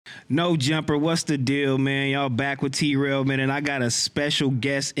No Jumper, what's the deal, man? Y'all back with T-Rail, man, and I got a special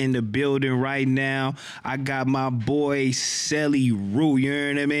guest in the building right now. I got my boy Celly Roo, you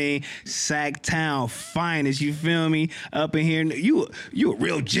know what I mean? Sacktown finest, you feel me? Up in here, you a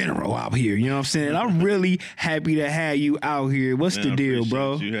real general out here, you know what I'm saying? I'm really happy to have you out here. What's the deal,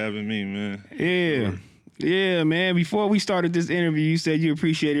 bro? You having me, man. Yeah. Sure. Yeah, man. Before we started this interview, you said you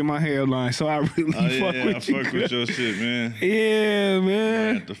appreciated my hairline, so I really fuck with you. I fuck with your shit, man. Yeah, man.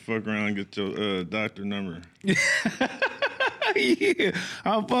 I have to fuck around and get your doctor number. Yeah,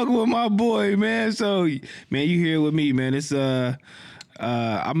 I'm fucking with my boy, man. So, man, you here with me, man. It's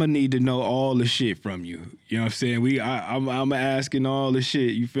I'm gonna need to know all the shit from you. You know what I'm saying? I'm asking all the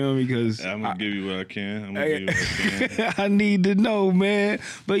shit. You feel me? Because I'm gonna give you what I can. I need to know, man.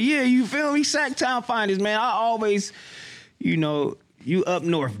 But yeah, you feel me? Sacktown finest, man. I always, you up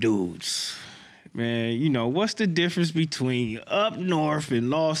north dudes, man. What's the difference between up north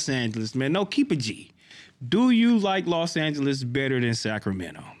and Los Angeles, man? No, keep a G. Do you like Los Angeles better than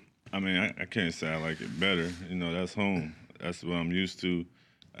Sacramento? I mean, I can't say I like it better. That's home. That's what I'm used to.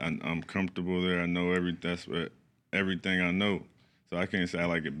 I'm comfortable there. I know everything I know. So I can't say I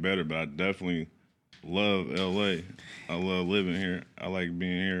like it better, but I definitely love L.A. I love living here. I like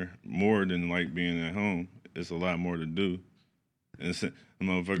being here more than like being at home. It's a lot more to do. And the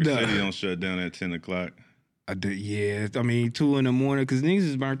motherfucker city don't shut down at 10 o'clock. Yeah, I mean, 2 in the morning, because niggas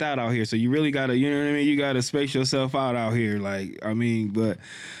is burnt out out here. So you really got to, you know what I mean? You got to space yourself out out here. But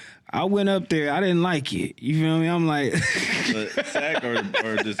I went up there. I didn't like it. You feel me? I'm like... But Sac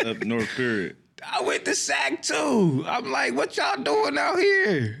or just up north, period? I went to Sac, too. I'm like, what y'all doing out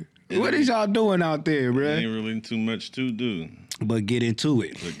here? What is y'all doing out there, bro? Ain't really too much to do. But get into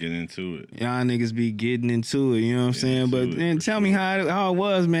it. Y'all niggas be getting into it, you know what I'm saying? But then tell me how it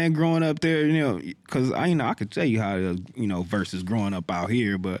was, man, growing up there, because I could tell you how it was, versus growing up out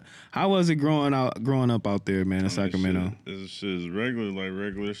here. But how was it growing up out there, man, in Sacramento? This shit is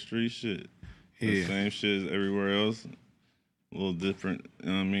regular street shit. The same shit as everywhere else. A little different,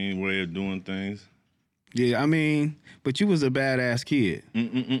 way of doing things. Yeah, but you was a badass kid.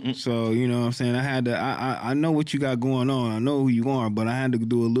 So, you know what I'm saying? I know what you got going on. I know who you are, but I had to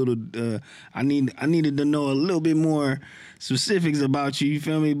do a little, I needed to know a little bit more specifics about you, you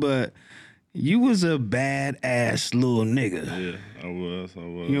feel me? But you was a badass little nigga. Yeah, I was. You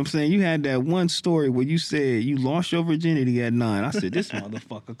know what I'm saying? You had that one story where you said you lost your virginity at 9. I said, this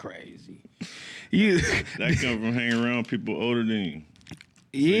motherfucker crazy. That come from hanging around people older than you.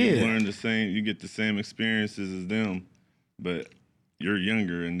 So you learn you get the same experiences as them, but you're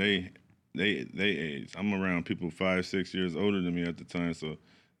younger and they age. I'm around people 5, 6 years older than me at the time, so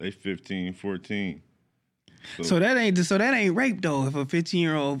they 15, 14. So that ain't rape though. If a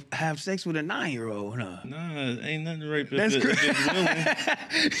 15-year-old have sex with a 9-year-old, huh? Nah, ain't nothing rape. That's crazy.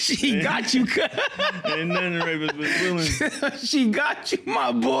 She got you. Ain't nothing rape if it's willing. She got you,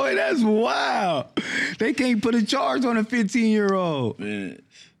 my boy. That's wild. They can't put a charge on a 15-year-old. Man,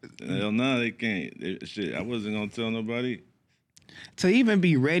 hell no, they can't. Shit, I wasn't gonna tell nobody. To even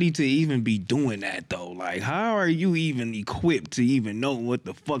be ready to even be doing that though, like how are you even equipped to even know what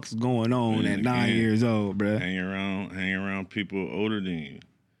the fuck's going on at 9 years old, bruh? Hang around people older than you.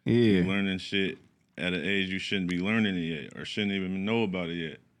 Yeah. You're learning shit at an age you shouldn't be learning it yet or shouldn't even know about it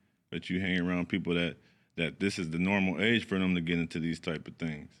yet. But you hang around people that this is the normal age for them to get into these type of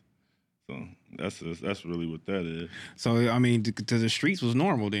things. So that's really what that is. So to the streets was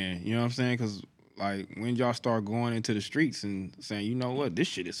normal then, you know what I'm saying? Because like when y'all start going into the streets and saying, you know what, this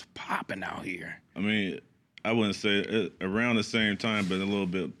shit is popping out here. I wouldn't say it, around the same time, but a little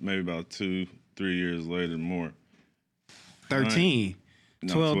bit, maybe about 2-3 years later, more. 13.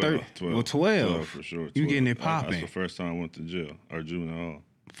 12. 12. Well, 12 for sure. 12. You getting it popping. That's the first time I went to jail or juvenile hall.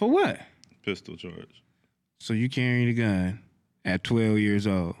 For what? Pistol charge. So you carrying a gun at 12 years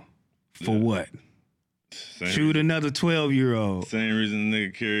old. For what? Shoot another 12-year-old. Same reason a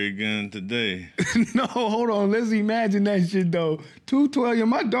nigga carry a gun today. No, hold on. Let's imagine that shit, though. 12,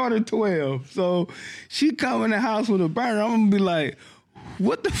 my daughter 12. So she come in the house with a burner. I'm going to be like,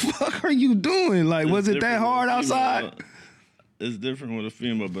 what the fuck are you doing? Like, was it that hard outside? It's different with a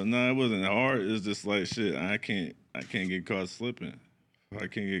female, but no, it wasn't hard. It's just like, shit, I can't get caught slipping. I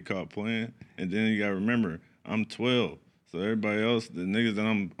can't get caught playing. And then you got to remember, I'm 12. So everybody else, the niggas that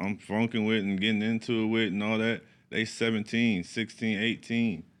I'm funking with and getting into it with and all that, they 17, 16,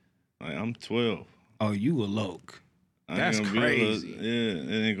 18. Like, I'm 12. Oh, you a loke. That's crazy. It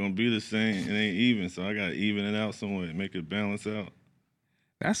ain't gonna be the same. It ain't even. So I gotta even it out somewhere, make it balance out.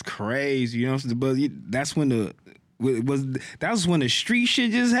 That's crazy. You know what I'm saying? But that's when Was that was when the street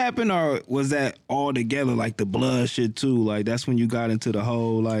shit just happened, or was that all together like the blood shit too? Like that's when you got into the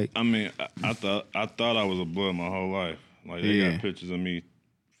whole like. I mean, I thought I was a blood my whole life. Like they got pictures of me,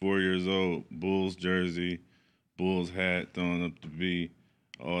 4 years old, Bulls jersey, Bulls hat, throwing up the V,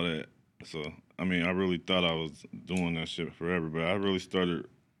 all that. So I mean, I really thought I was doing that shit forever, but I really started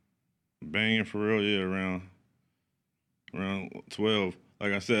banging for real, around 12.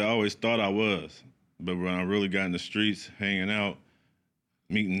 Like I said, I always thought I was. But when I really got in the streets, hanging out,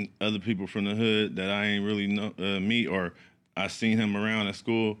 meeting other people from the hood that I ain't really know, meet, or I seen him around at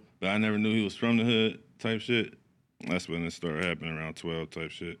school, but I never knew he was from the hood type shit, that's when it started happening, around 12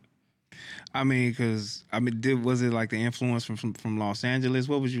 type shit. I mean, was it like the influence from Los Angeles?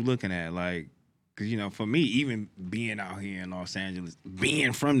 What was you looking at? Like, because, you know, for me, even being out here in Los Angeles,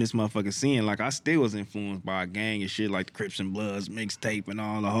 being from this motherfucker scene, like, I still was influenced by a gang and shit, like the Crips and Bloods mixtape and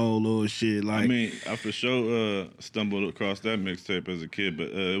all the whole little shit. Like, I mean, I for sure stumbled across that mixtape as a kid,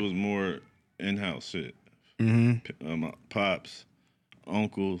 but it was more in-house shit. My pops,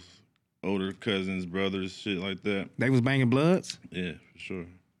 uncles, older cousins, brothers, shit like that. They was banging Bloods? Yeah, for sure.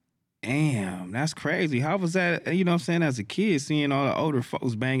 Damn, that's crazy. How was that, you know what I'm saying, as a kid, seeing all the older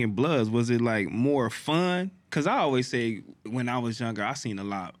folks banging Bloods? Was it, like, more fun? Because I always say, when I was younger, I seen a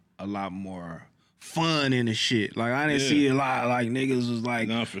lot more fun in the shit. Like, I didn't see a lot, like, niggas was, like,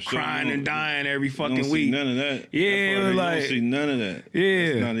 crying and dying every fucking week. None of that. Yeah, it was like... You don't see none of that. Yeah.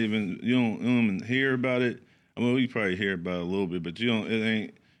 It's not even... You don't even hear about it. I mean, we probably hear about it a little bit, but you don't...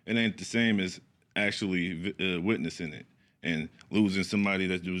 It ain't the same as actually witnessing it and losing somebody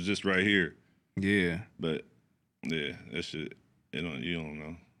that was just right here. Yeah. But yeah, that shit, you don't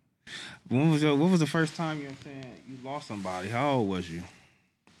know. What was the first time, you know what I'm saying, you lost somebody? How old was you?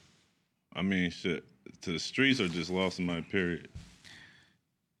 I mean, shit, to the streets or just lost somebody, period?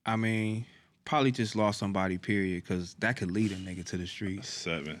 I mean, probably just lost somebody, period, because that could lead a nigga to the streets.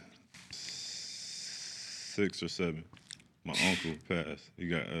 7. 6 or 7. My uncle passed. He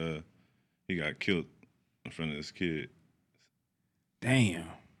got killed in front of his kid. Damn.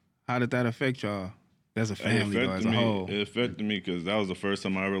 How did that affect y'all? As a family, though, as a whole. It affected me because that was the first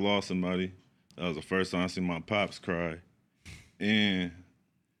time I ever lost somebody. That was the first time I seen my pops cry. And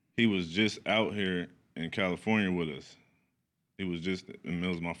he was just out here in California with us. It was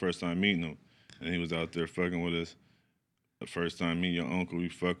my first time meeting him. And he was out there fucking with us. The first time meeting your uncle, we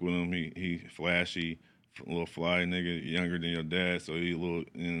fuck with him. He flashy, a little fly nigga, younger than your dad, so he a little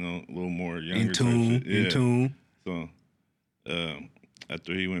more younger. In tune. So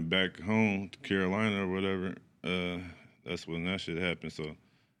after he went back home to Carolina or whatever, that's when that shit happened. So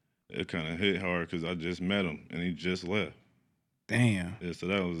it kind of hit hard because I just met him and he just left. Damn. Yeah, so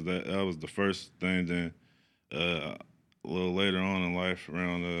that was the first thing. Then a little later on in life,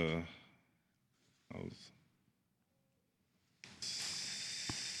 around I was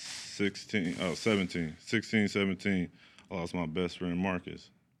 16, 17, I lost my best friend Marcus.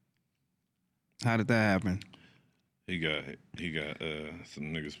 How did that happen? He got some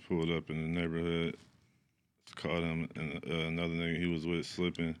niggas pulled up in the neighborhood, caught him, and another nigga he was with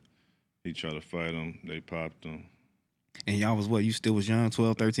slipping. He tried to fight him. They popped him. And y'all was what? You still was young,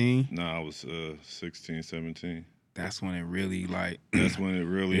 12, 13? Nah, I was 16, 17. That's when it really like. That's when it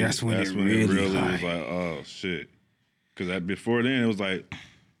really was like, oh shit. Because before then it was like,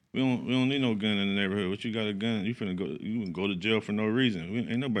 we don't need no gun in the neighborhood. What you got a gun? You can go to jail for no reason.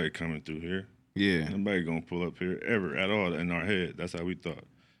 Ain't nobody coming through here. Yeah. Nobody gonna pull up here ever at all in our head. That's how we thought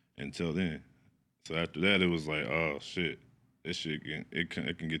until then. So after that, it was like, oh shit, this shit it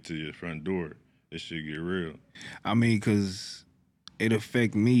can get to your front door. This shit get real. I mean, cause it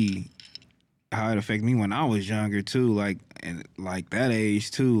affect me, how it affect me when I was younger too, like and like that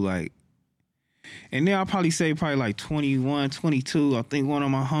age too, like. And then I'll probably say like 21, 22. I think one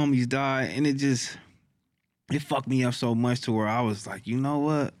of my homies died, and it fucked me up so much to where I was like, you know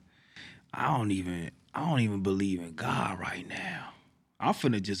what? I don't even believe in God right now. I'm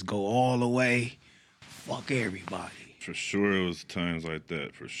finna just go all the way. Fuck everybody. For sure it was times like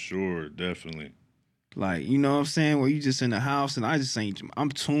that. For sure, definitely. Like, you know what I'm saying? Where you just in the house and I'm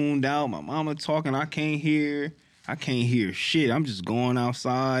tuned out. My mama talking, I can't hear shit. I'm just going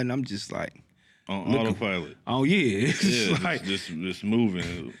outside and I'm just like. On autopilot. Oh, yeah. Yeah, like, just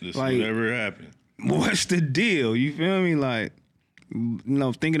moving. Just like, whatever happened. What's the deal? You feel me? Like, you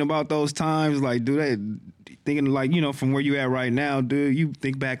know, thinking about those times, like, thinking like, you know, from where you at right now, dude, you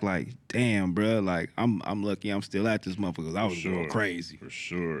think back like, damn, bro, like, I'm lucky I'm still at this motherfucker. I was going crazy. For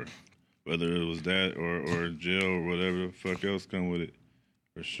sure. Whether it was that or jail or whatever the fuck else come with it.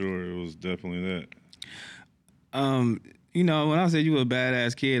 For sure, it was definitely that. You know, when I said you were a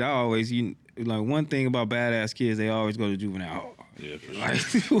badass kid, I always, like one thing about badass kids, they always go to juvenile hall. Yeah, for Like,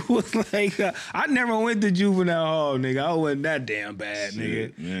 sure. it was like I never went to juvenile hall, nigga. I wasn't that damn bad,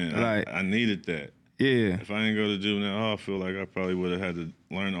 Shit, nigga. man, Like, I needed that. yeah. If I didn't go to juvenile hall, I feel like I probably would have had to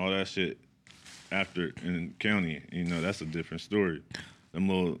learn all that shit after in county. You know, that's a different story. Them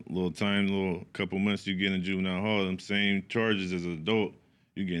little couple months you get in juvenile hall, them same charges as an adult,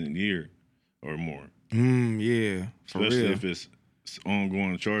 you get in a year or more. Yeah. For Especially real. if it's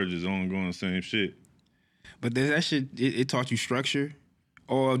ongoing charges, ongoing same shit. But that shit, it taught you structure?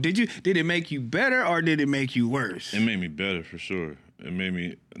 Or did it make you better or did it make you worse? It made me better for sure. It made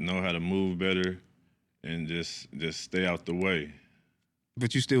me know how to move better and just stay out the way.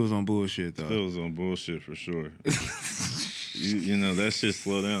 But you still was on bullshit, though. Still was on bullshit for sure. you know, that shit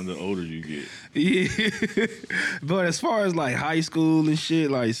slow down the older you get. Yeah. But as far as like high school and shit,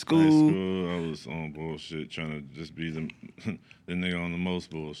 like school. High school, I was on bullshit, trying to just be the nigga on the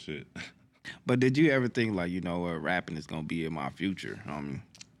most bullshit. But did you ever think like, you know what, rapping is gonna be in my future?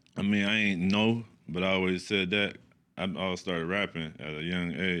 I mean, I ain't know, but I always said that. I always started rapping at a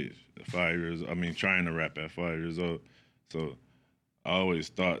young age, 5 years. I mean, trying to rap at 5 years old. So I always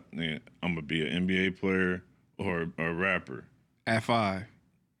thought, man, I'm gonna be an NBA player or a rapper. At 5.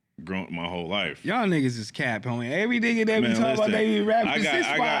 Grown my whole life. Y'all niggas is cap, homie. Every nigga that be Man, talking about listen, they be rapping I got-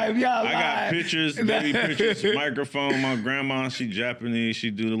 6'5", y'all I got lying. pictures, baby pictures, microphone. My grandma, she Japanese.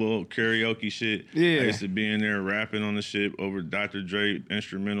 She do the little karaoke shit. Yeah. I used to be in there rapping on the shit over Dr. Dre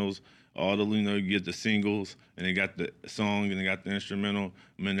instrumentals. All the, you know, you get the singles, and they got the song, and they got the instrumental.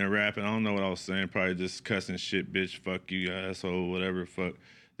 I'm in there rapping. I don't know what I was saying. Probably just cussing shit, bitch, fuck you, asshole, whatever, fuck,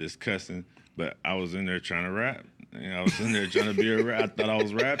 just cussing. But I was in there trying to rap. And I was in there trying to be a rap. I thought I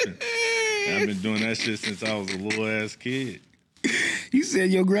was rapping. And I've been doing that shit since I was a little ass kid. You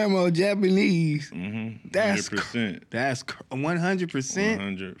said your grandma Japanese. Mm-hmm. That's 100%. That's 100%.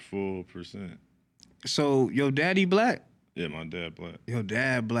 100%. So your daddy black? Yeah, my dad black. Your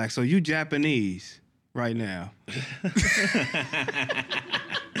dad black. So you Japanese right now?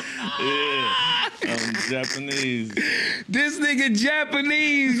 Yeah, I'm Japanese. This nigga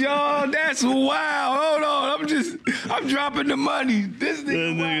Japanese, y'all. That's wild. Hold on. I'm dropping the money. This That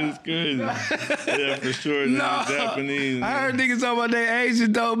nigga nigga's crazy. Yeah, for sure. Nigga, Japanese. I heard niggas talking about they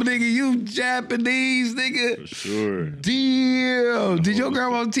Asian though, but nigga, you Japanese, nigga. For sure. Damn. Did your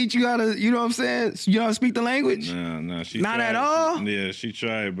grandma teach you how to, you know what I'm saying? You know how to speak the language? Nah. She Not tried. at all? Yeah, she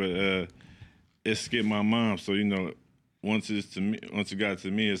tried, but it skipped my mom. So, you know, once it got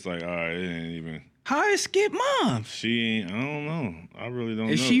to me, it's like, all right, it ain't even. How it skip mom? She ain't, I don't know. I really don't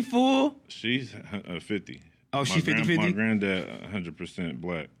know. Is she full? She's 50. Oh, she 50-50? My granddad 100%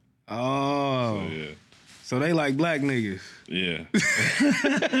 black. Oh. So, yeah. So they like black niggas. Yeah.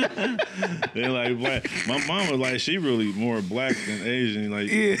 They like black. My mom was like, she really more black than Asian. Like,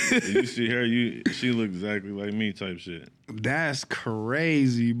 Yeah. you see her, she look exactly like me type shit. That's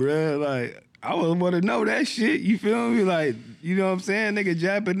crazy, bruh. Like, I would want to know that shit. You feel me? Like, you know what I'm saying? Nigga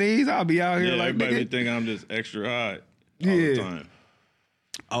Japanese, I'll be out here Yeah, like, everybody be nigga. thinking I'm just extra high all the time.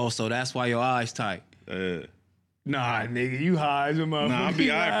 Oh, so that's why your eyes tight. Nah, nigga, you high as a motherfucker. Nah, I be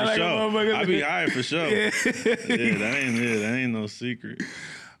You high for like a sure. motherfucker. I be high for sure. Yeah. That ain't no secret.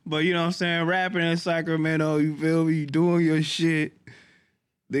 But you know what I'm saying? Rapping in Sacramento, you feel me? You doing your shit.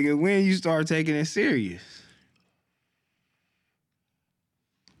 Nigga, when you start taking it serious?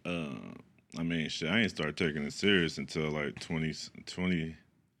 I mean, shit, I ain't start taking it serious until like 20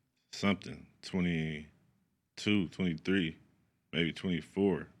 something, 22, 23, maybe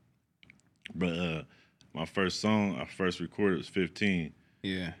 24. But my first song I first recorded was 15.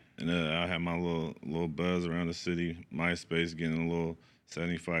 Yeah. And I had my little buzz around the city, MySpace, getting a little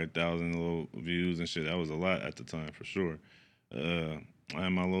 75,000 little views and shit. That was a lot at the time for sure. I had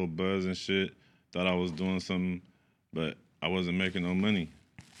my little buzz and shit. Thought I was doing something, but I wasn't making no money.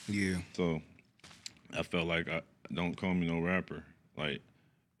 Yeah. So I felt like, don't call me no rapper. Like,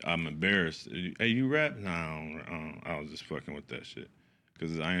 I'm embarrassed. Hey, you rap? Nah, I was just fucking with that shit.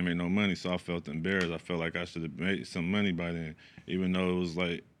 Because I ain't made no money, so I felt embarrassed. I felt like I should have made some money by then, even though it was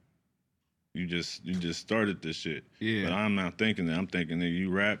like, you just started this shit. Yeah. But I'm not thinking that. I'm thinking that you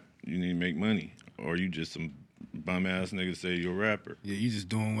rap, you need to make money. Or you just some bum-ass nigga say you're a rapper. Yeah, you just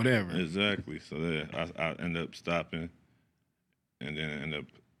doing whatever. Exactly. So I end up stopping and then end up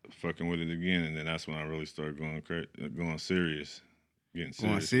fucking with it again. And then that's when I really started going serious. Getting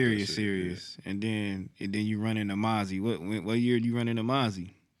serious. Going serious. Yeah. And then you run into Mozzy. What year did you run into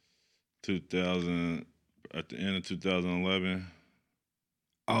Mozzy? 2000, at the end of 2011.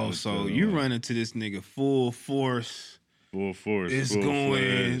 Oh, so you run into this nigga full force. Full force. It's full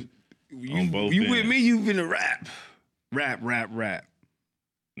going. on both you ends. with me? You finna rap. Rap.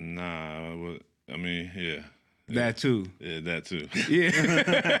 Nah, Nah, I mean, yeah. That too. Yeah, that too. Yeah.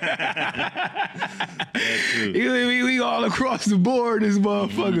 That too. We all across the board, this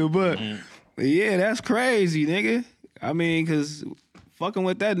motherfucker. But yeah, that's crazy, nigga. I mean, cause fucking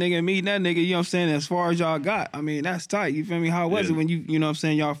with that nigga and meeting that nigga, you know what I'm saying, as far as y'all got, I mean, that's tight. You feel me? How was it when you know what I'm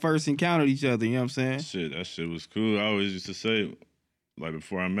saying, y'all first encountered each other, you know what I'm saying? That shit was cool. I always used to say, like,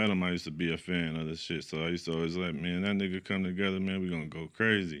 before I met him, I used to be a fan of this shit. So I used to always like, man, that nigga come together, man, we gonna go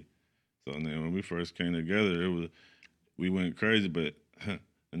crazy. So then when we first came together, we went crazy, but the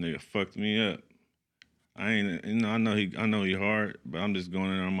nigga fucked me up. I know he hard, but I'm just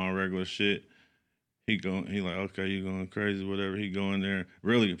going in on my regular shit. He like, okay, you going crazy, whatever. He go in there.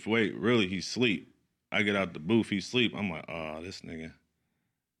 Really, he sleep. I get out the booth, he sleep. I'm like, oh, this nigga.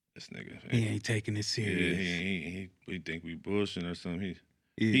 He ain't taking it serious. Yeah, he think we bullshitting or something.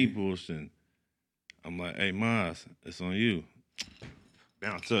 He bullshitting. I'm like, hey, Mozz, it's on you.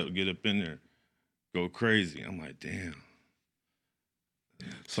 Bounce up, get up in there, go crazy. I'm like, damn.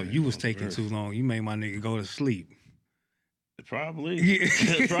 So you was taking too long. You made my nigga go to sleep. Probably.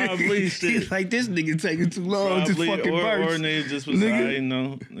 Yeah. Probably shit. He's like, this nigga taking too long to fucking verse. Or nigga just was high, you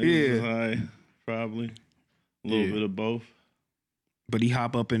know. Nigga was high. Probably. A little bit of both. But he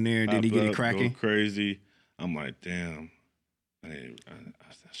hop up in there and then he get it cracking. Go crazy. I'm like, damn. I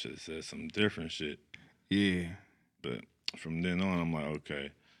should have said some different shit. Yeah. But from then on, I'm like,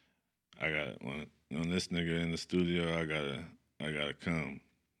 okay, I got when this nigga in the studio, I gotta come.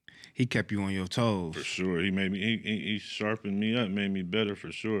 He kept you on your toes. For sure. He made me. He sharpened me up, made me better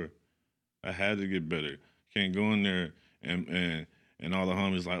for sure. I had to get better. Can't go in there and all the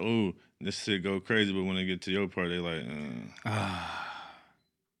homies like, oh, this shit go crazy, but when they get to your part, they like,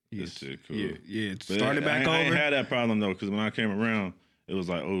 this shit cool. Yeah. Started back over. I ain't had that problem though, because when I came around, it was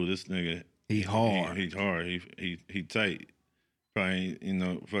like, oh, this nigga, he hard. He hard. He tight. Probably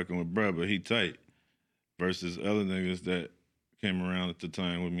ain't, fucking with bruh, but he tight. Versus other niggas that came around at the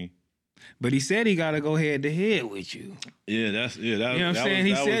time with me. But he said he gotta go head to head with you. Yeah, that. You know what I'm saying?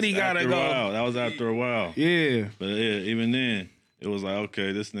 He said he gotta go. That was after a while. Yeah. But yeah, even then, it was like,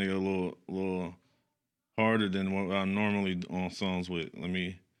 okay, this nigga a little harder than what I'm normally on songs with. Let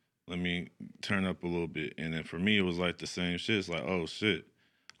me turn up a little bit. And then for me, it was like the same shit. It's like, oh shit,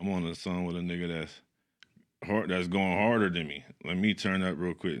 I'm on a song with a nigga that's going harder than me. Let me turn up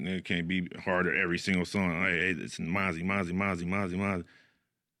real quick. And it can't be harder every single song. Hey, it's Mozzy.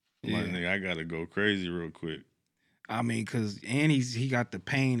 I'm like, nigga, I gotta go crazy real quick. I mean, he got the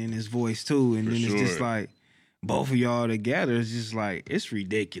pain in his voice too. And then it's just like, both of y'all together, it's just like, it's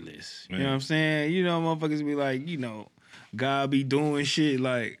ridiculous. Man. You know what I'm saying? Motherfuckers be like, God be doing shit.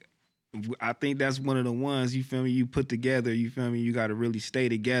 Like, I think that's one of the ones, you feel me, you put together, you feel me, you got to really stay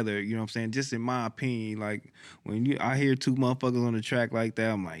together, you know what I'm saying? Just in my opinion, like, when I hear two motherfuckers on the track like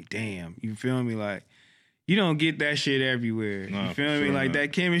that, I'm like, damn, you feel me? Like, you don't get that shit everywhere. Nah, you feel me? Like,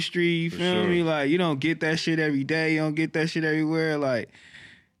 that chemistry, you feel me? Like, you don't get that shit every day, you don't get that shit everywhere. Like,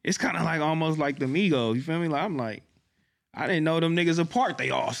 it's kind of like almost like the Migos, you feel me? Like, I'm like, I didn't know them niggas apart.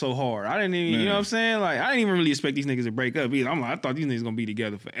 They all so hard. I didn't even, you know what I'm saying? Like, I didn't even really expect these niggas to break up either. I thought these niggas gonna be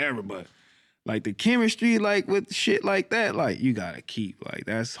together forever, but like the chemistry, like with shit like that, like you gotta keep. Like,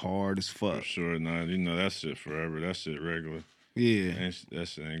 that's hard as fuck. For sure, nah, that shit forever. That shit regular. Yeah. That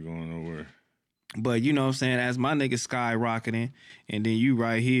shit ain't going nowhere. But you know what I'm saying? As my nigga skyrocketing, and then you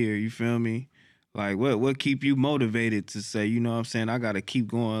right here, you feel me? Like, what keep you motivated to say, you know what I'm saying, I got to keep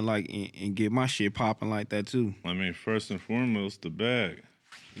going, like, and get my shit popping like that, too? I mean, first and foremost, the bag.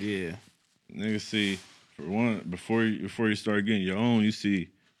 Yeah. Nigga, see, for one, before you start getting your own, you see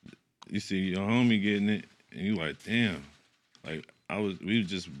your homie getting it, and you like, damn. Like, we was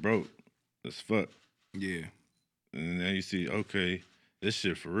just broke as fuck. Yeah. And then you see, okay, this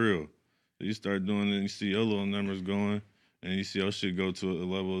shit for real. So you start doing it, and you see your little numbers going, and you see your shit go to a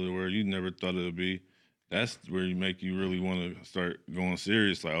level where you never thought it would be. That's where you really want to start going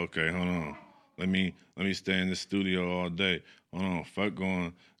serious. Like, okay, hold on. Let me stay in the studio all day. Hold on, fuck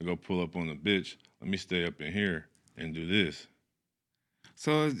going to go pull up on the bitch. Let me stay up in here and do this.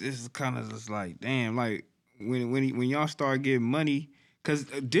 So it's kind of just like, damn, like when y'all start getting money, because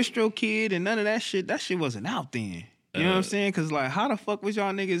DistroKid and none of that shit wasn't out then. You know what I'm saying? Because, like, how the fuck was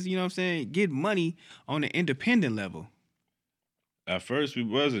y'all niggas, you know what I'm saying, get money on the independent level? At first, we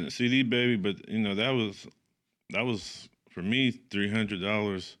wasn't CD Baby, but that was for me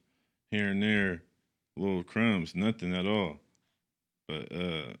 $300 here and there, little crumbs, nothing at all. But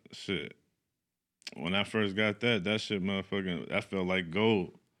shit, when I first got that shit, motherfucking, that felt like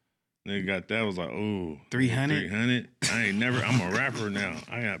gold. Nigga got that, was like, ooh, 300. 300. I'm a rapper now.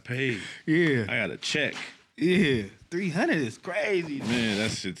 I got paid. Yeah. I got a check. Yeah. 300 is crazy. Man,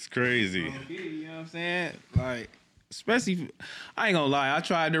 that shit's crazy. You know what I'm saying? Like, especially, I ain't gonna lie. I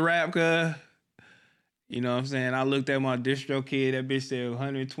tried to rap, cuz. You know what I'm saying? I looked at my distro kid. That bitch said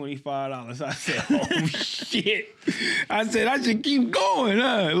 $125. I said, oh, shit. I said, I should keep going,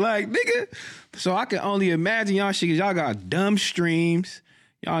 huh? Like, nigga. So I can only imagine y'all shit, 'cause y'all got dumb streams.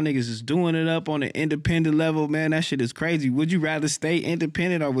 Y'all niggas is doing it up on the independent level, man. That shit is crazy. Would you rather stay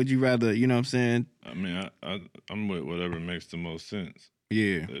independent or would you rather, you know what I'm saying? I mean, I'm with whatever makes the most sense.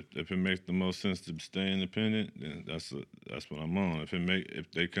 Yeah. If it makes the most sense to stay independent, then that's what I'm on.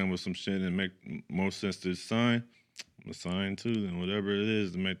 If they come with some shit and make more sense to sign, I'm gonna sign too. Then whatever it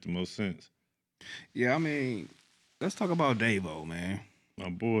is to make the most sense. Yeah, I mean, let's talk about Davo, man. My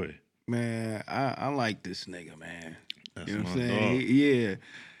boy. Man, I like this nigga, man. That's you know what I'm my saying? dog. Yeah.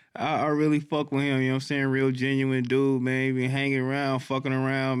 I really fuck with him, you know what I'm saying? Real genuine dude, man. He been hanging around, fucking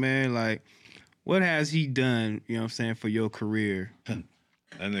around, man. Like, what has he done, you know what I'm saying, for your career?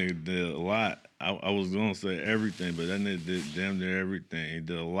 That nigga did a lot. I was gonna say everything, but that nigga did damn near everything. He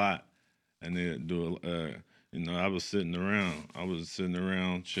did a lot. And then I was sitting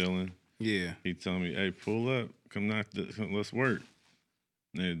around chilling. Yeah. He told me, "Hey, pull up, let's work."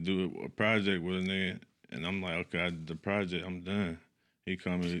 And they do a project with a nigga, and I'm like, "Okay, I did the project. I'm done." He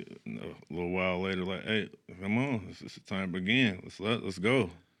called me a little while later, like, "Hey, come on, it's time to begin. Let's go.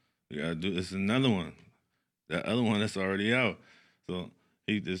 We gotta do this. Another one. That other one that's already out." So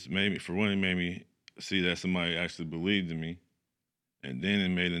he just made me see that somebody actually believed in me, and then it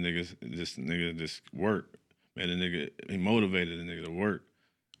made this nigga just work. He motivated the nigga to work.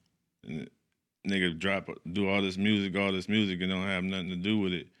 And the nigga do all this music, and don't have nothing to do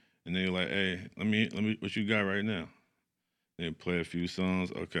with it. And they like, "Hey, let me, what you got right now?" They play a few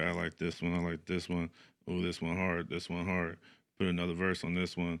songs. Okay, I like this one. Oh, this one hard. Put another verse on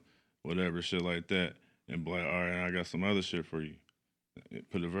this one, whatever, shit like that. And be like, all right, I got some other shit for you.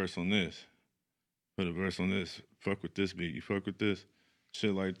 Put a verse on this. Fuck with this beat. You fuck with this?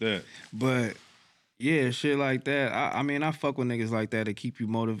 Shit like that. But, yeah, shit like that. I mean, I fuck with niggas like that to keep you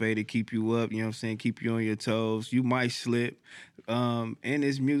motivated, keep you up, you know what I'm saying, keep you on your toes. You might slip. In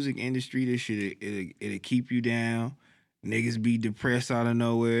this music industry, this shit, it'll keep you down. Niggas be depressed out of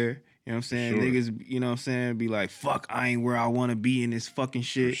nowhere. You know what I'm saying? Sure. Niggas, you know what I'm saying, be like, fuck, I ain't where I want to be in this fucking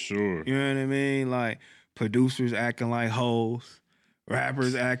shit. For sure. You know what I mean? Like, producers acting like hoes.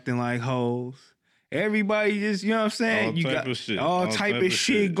 Rappers acting like hoes. Everybody just, you know what I'm saying? All type of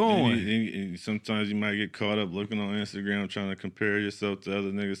shit going. And sometimes you might get caught up looking on Instagram trying to compare yourself to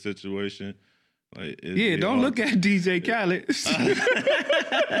other niggas' situation. Like, don't look at DJ Khaled.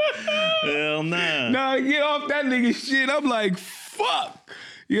 Hell nah. Nah, get off that nigga shit. I'm like, fuck.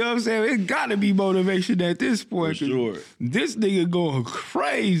 You know what I'm saying? It gotta be motivation at this point. For sure. This nigga going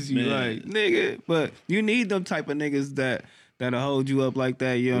crazy, Man. like, nigga. But you need them type of niggas that'll hold you up like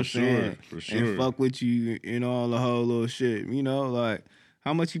that, you know what I'm saying? For sure. And fuck with you and all the whole little shit. You know, like,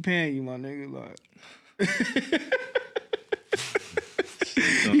 how much he paying you, my nigga? Like,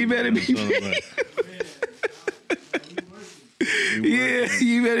 you better be. Yeah,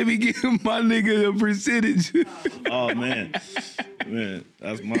 you better be giving my nigga a percentage. Oh man,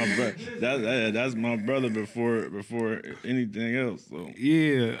 that's my brother. That's my brother before anything else. So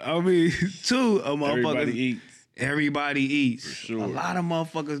yeah, I mean, too, a motherfucker. Everybody eats. For sure. A lot of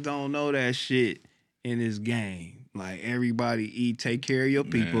motherfuckers don't know that shit in this game. Like, everybody eat, take care of your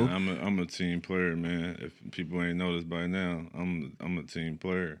people. Man, I'm a team player, man. If people ain't noticed by now, I'm a team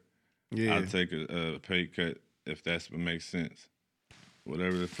player. Yeah. I take a pay cut if that's what makes sense.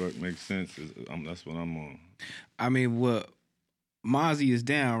 Whatever the fuck makes sense, that's what I'm on. I mean, Mozzy is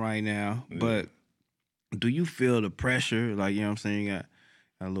down right now, but do you feel the pressure? Like, you know what I'm saying? You got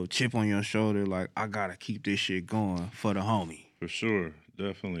a little chip on your shoulder, like, I gotta keep this shit going for the homie. For sure.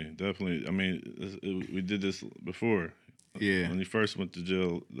 Definitely. I mean, we did this before. Yeah. When he first went to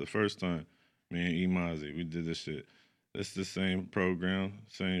jail the first time, me and E. Mozzy, we did this shit. It's the same program,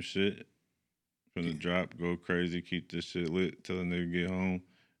 same shit. From the drop, go crazy, keep this shit lit till the nigga get home,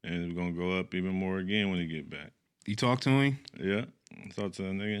 and we're gonna go up even more again when he get back. You talk to him? Yeah, talk to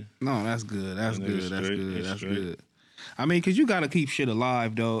that nigga. No, that's good. That's good. That's straight. good. He's That's straight. good. I mean, cause you gotta keep shit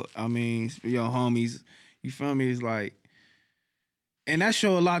alive, though. I mean, your homies, you feel me? It's like, and that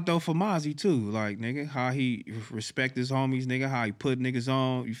show a lot though for Mozzy too. Like, nigga, how he respect his homies, nigga, how he put niggas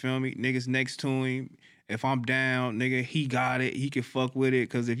on. You feel me? Niggas next to him. If I'm down, nigga, he got it. He can fuck with it.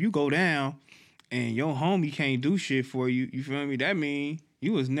 Cause if you go down and your homie can't do shit for you, you feel me? That mean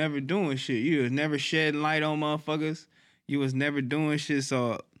you was never doing shit. You was never shedding light on motherfuckers. You was never doing shit.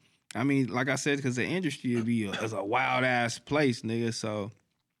 So, I mean, like I said, because the industry is a wild ass place, nigga. So,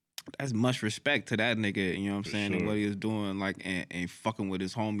 that's much respect to that nigga, you know what I'm For saying, and sure. what he was doing, like, and fucking with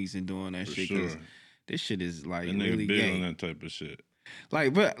his homies and doing that For shit, sure. because this shit is, like, That nigga really big gay. on that type of shit.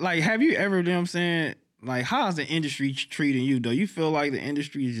 Like, but, like, have you ever, you know what I'm saying, like, how's the industry treating you, though? You feel like the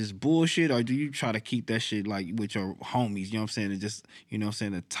industry is just bullshit, or do you try to keep that shit, like, with your homies, you know what I'm saying, and just, you know what I'm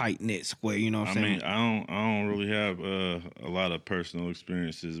saying, a tight-knit square, you know what I'm I saying? mean, I don't really have a lot of personal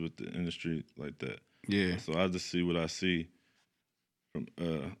experiences with the industry like that. Yeah. So I just see what I see from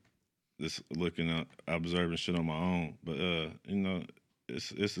just looking at observing shit on my own. But you know,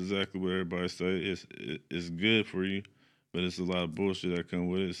 it's exactly what everybody say. It's good for you, but it's a lot of bullshit that come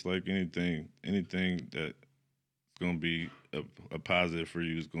with it. It's like anything that's gonna be a positive for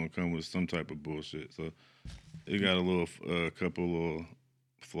you is gonna come with some type of bullshit. So it got a couple little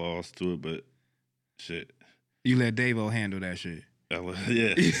flaws to it, but shit. You let Davo handle that shit.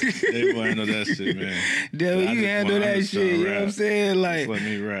 Yeah, they want to know that shit, man. Dude, you handle that shit, you know what I'm saying? Like, just let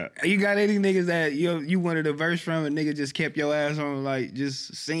me rap. You got any niggas that you wanted a verse from, a nigga just kept your ass on, like,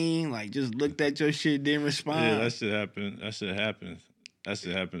 just sing, like, just looked at your shit, didn't respond? Yeah, that shit happen. That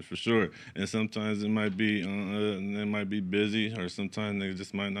shit happens for sure. And sometimes it might be busy, or sometimes niggas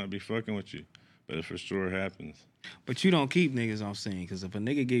just might not be fucking with you. But it for sure happens. But you don't keep niggas on sing, because if a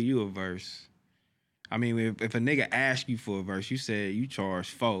nigga give you a verse, I mean, if a nigga ask you for a verse, you said you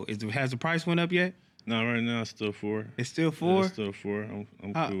charge $4. Has the price went up yet? No, right now it's still $4. It's still $4? Yeah, it's still $4.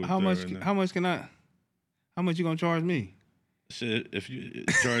 I'm cool with how that much? right now. How much you gonna charge me? Shit, if you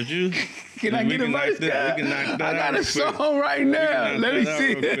charge you, can I get a verse? We can knock that out. I got a song right now. Let me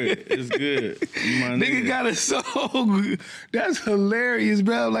see. It's good. Nigga got a song. That's hilarious,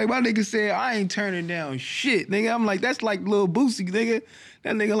 bro. Like, my nigga said, I ain't turning down shit, nigga. I'm like, that's like Lil Boosie, nigga.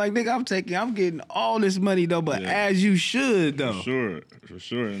 That nigga like, nigga, I'm getting all this money, though, but as you should, though. For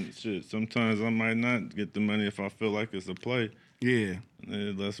sure. And shit, sometimes I might not get the money if I feel like it's a play. Yeah.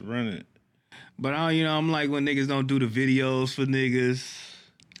 Let's run it. But I'm like, when niggas don't do the videos for niggas,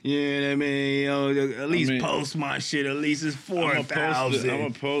 you know what I mean? You know, at least post my shit. At least it's 4,000. I'm gonna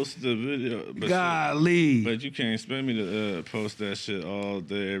post the video. But Golly. But you can't expect me to post that shit all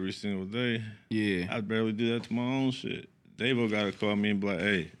day, every single day. Yeah. I barely do that to my own shit. Davo gotta call me and be like,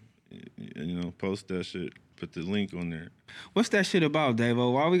 hey, post that shit. Put the link on there. What's that shit about,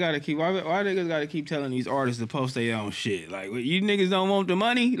 Davo? Why niggas gotta keep telling these artists to post their own shit? Like, you niggas don't want the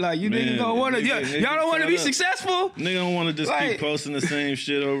money? Like, you niggas don't want to, y'all don't want to be successful? Nigga don't want to just keep posting the same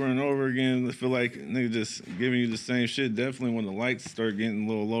shit over and over again. I feel like nigga just giving you the same shit. Definitely when the likes start getting a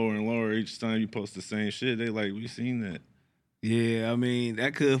little lower and lower each time you post the same shit, they like, we seen that. Yeah, I mean,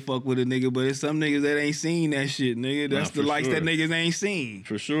 that could fuck with a nigga, but it's some niggas that ain't seen that shit, nigga. That's the likes that niggas ain't seen.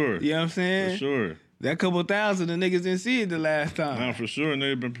 For sure. You know what I'm saying? For sure. That couple thousand, the niggas didn't see it the last time. Nah, for sure.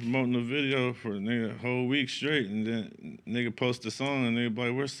 Nigga been promoting the video for a whole week straight, and then nigga post the song, and nigga be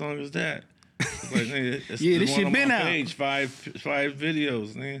like, "What song is that?" It's like, nigga, it's yeah, this shit been out. Page, five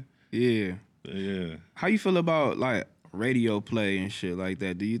videos, nigga. Yeah. Yeah. How you feel about, like, radio play and shit like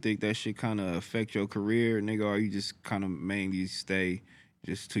that? Do you think that shit kind of affect your career, nigga, or you just kind of mainly stay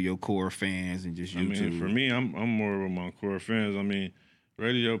just to your core fans and just YouTube? I mean, for me, I'm more with my core fans. I mean,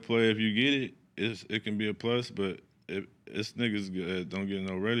 radio play, if you get it, it can be a plus, but it's niggas that don't get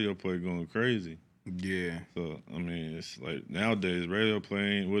no radio play going crazy. Yeah. So, I mean, it's like nowadays, radio play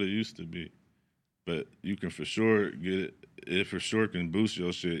ain't what it used to be. But you can for sure get it. It for sure can boost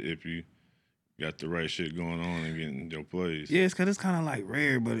your shit if you got the right shit going on and getting your plays. Yeah, it's because it's kind of like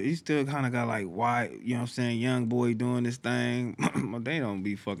rare, but he still kind of got like white, you know what I'm saying, young boy doing this thing. They don't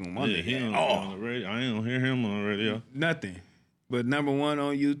be fucking wondering. Yeah, he don't be on the radio. I ain't don't hear him on the radio. Nothing. But number one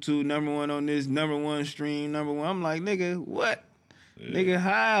on YouTube, number one on this, number one stream, number one. I'm like, nigga, what? Yeah. Nigga,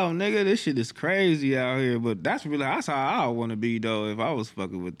 how? Nigga, this shit is crazy out here. But that's how I want to be, though, if I was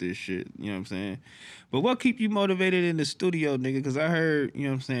fucking with this shit. You know what I'm saying? But what keep you motivated in the studio, nigga? Because I heard, you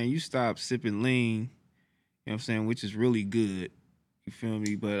know what I'm saying, you stopped sipping lean, you know what I'm saying, which is really good. You feel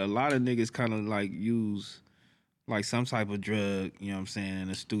me? But a lot of niggas kind of like use like some type of drug, you know what I'm saying, in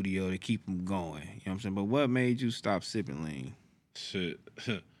the studio to keep them going. You know what I'm saying? But what made you stop sipping lean? Shit,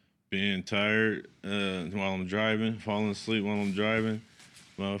 being tired while I'm driving, falling asleep while I'm driving,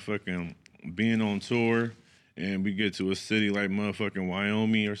 motherfucking being on tour, and we get to a city like motherfucking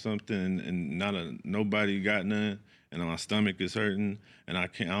Wyoming or something, and nobody got none, and my stomach is hurting, and I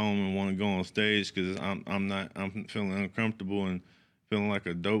don't even want to go on stage because I'm feeling uncomfortable and feeling like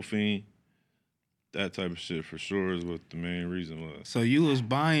a dope fiend. That type of shit for sure is what the main reason was. So you was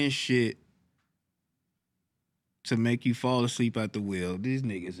buying shit to make you fall asleep at the wheel. These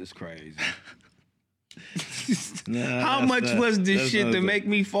niggas is crazy. How much was this shit to make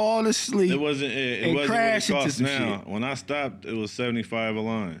me fall asleep? It wasn't. It wasn't crash what it into cost some now. shit. When I stopped, it was $75 a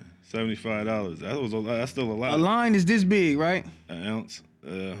line. $75. That's still a lot. A line is this big, right? An ounce.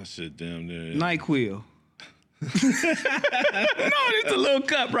 Shit, damn near. NyQuil. No, it's a little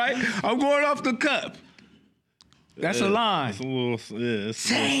cup, right? I'm going off the cup. That's a line. It's a little. Yeah,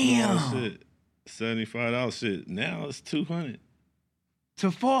 it's a little small shit. $75 shit. Now it's $200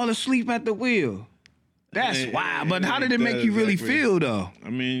 to fall asleep at the wheel. That's wild. But how did it make you really feel though? I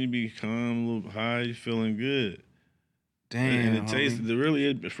mean, you be calm, a little high, you feeling good. Damn. And the taste,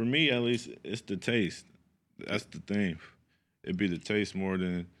 for me at least, it's the taste. That's the thing. It'd be the taste more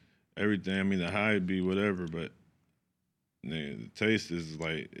than everything. I mean, the high would be whatever, but the taste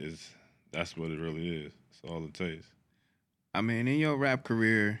that's what it really is. It's all the taste. I mean, in your rap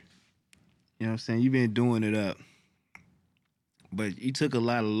career, you know what I'm saying, you've been doing it up. But you took a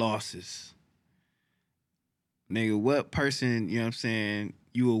lot of losses. Nigga, what person, you know what I'm saying,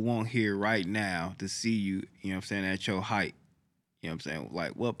 you would want here right now to see you, you know what I'm saying, at your height? You know what I'm saying?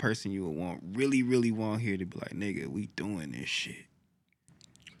 Like, what person you would want, really, really want here to be like, nigga, we doing this shit?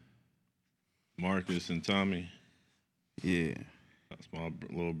 Marcus and Tommy. Yeah. That's my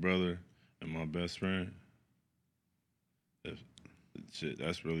little brother and my best friend.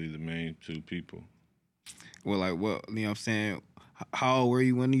 That's really the main two people. Well, like, what, you know what I'm saying? How old were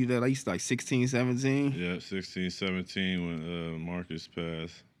you when you did? Like, 16, 17? Yeah, 16, 17 when Marcus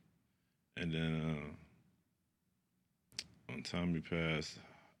passed. And then when Tommy passed,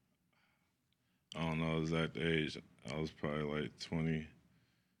 I don't know the exact age. I was probably like 20,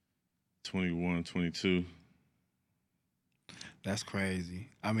 21, 22. That's crazy.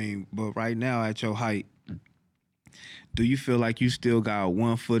 I mean, but right now at your height, do you feel like you still got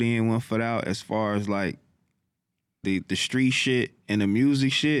one foot in, one foot out as far as like the street shit and the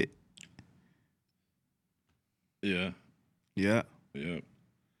music shit? Yeah. Yeah. Yeah.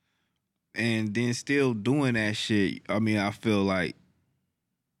 And then still doing that shit, I mean, I feel like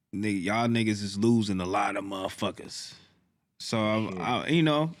y'all niggas is losing a lot of motherfuckers. So, you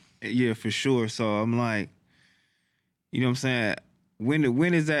know, yeah, for sure. So I'm like, you know what I'm saying? When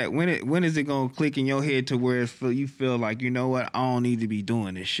is it gonna click in your head to where you feel like, you know what, I don't need to be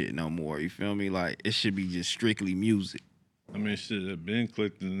doing this shit no more? You feel me? Like, it should be just strictly music. I mean, shit have been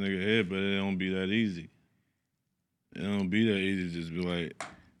clicked in the nigga head, but it don't be that easy. It don't be that easy to just be like,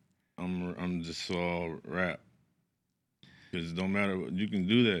 I'm just all rap. Because it don't matter, you can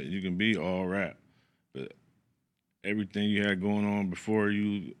do that. You can be all rap. But everything you had going on before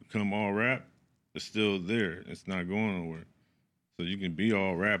you come all rap, it's still there. It's not going nowhere. So you can be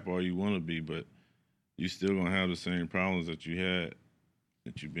all rap all you want to be, but you still gonna have the same problems that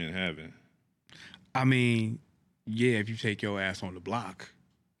you've been having. I mean, yeah, if you take your ass on the block.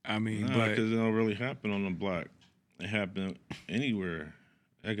 I mean, but because it don't really happen on the block. It happen anywhere.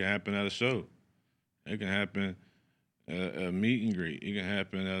 It can happen at a show. It can happen at a meet and greet. It can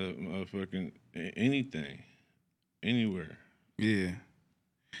happen at a motherfucking anything, anywhere. Yeah.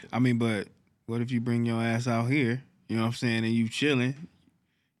 I mean, but what if you bring your ass out here, you know what I'm saying, and you chilling,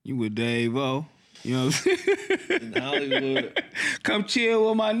 you with Dave O, you know what I'm saying? In Hollywood. Come chill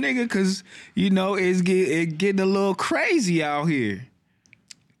with my nigga, because, you know, it getting a little crazy out here.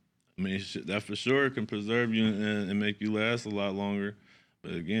 I mean, that for sure can preserve you and make you last a lot longer.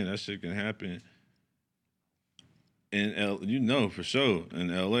 But again, that shit can happen. For sure, in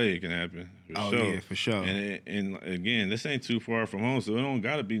L.A. it can happen. Yeah, for sure. And again, this ain't too far from home, so it don't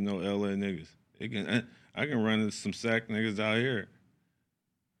gotta be no L.A. niggas. I can run into some Sac niggas out here,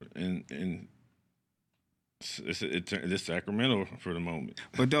 and it's Sacramento for the moment.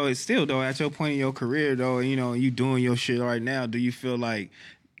 But though, it's still though, at your point in your career though, you know, you doing your shit right now. Do you feel like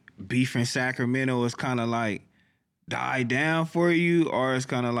beef in Sacramento is kind of like die down for you, or it's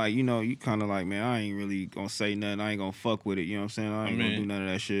kind of like, you know, you kind of like, man, I ain't really gonna say nothing. I ain't gonna fuck with it. You know what I'm saying? I ain't gonna do none of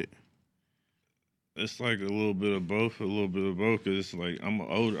that shit. It's like a little bit of both, because it's like I'm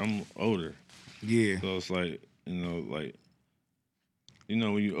older. Yeah. So it's like, when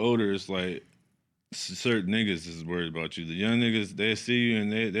you older, it's like certain niggas is worried about you. The young niggas, they see you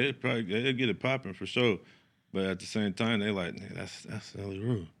and they'll get it popping for sure. But at the same time, they like, nigga, that's Celly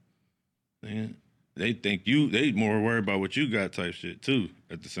Rue. Man, they think they more worried about what you got type shit too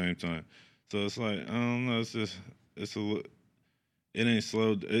at the same time. So it's like, I don't know, it's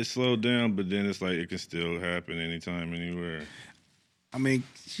slowed down, but then it's like it can still happen anytime, anywhere. I mean,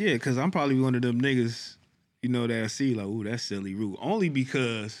 shit, because I'm probably one of them niggas, you know, that I see like, ooh, that's Celly Rue. Only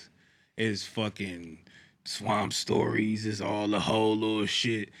because it's fucking Swamp Stories is all the whole little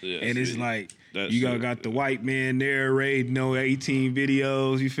shit. Yeah, and it's see, like, that you shit, got the white man narrating, 18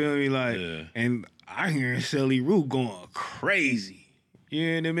 videos, you feel me? Like, Yeah. and I hear Celly Root going crazy.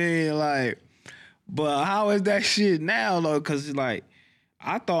 You know what I mean? Like, but how is that shit now, though? Because, like,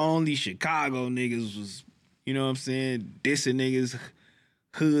 I thought only Chicago niggas was, you know what I'm saying, dissing niggas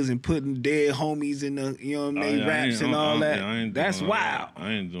hoods and putting dead homies in the, you know what I mean, raps and all that. I ain't That's doing all wild. that.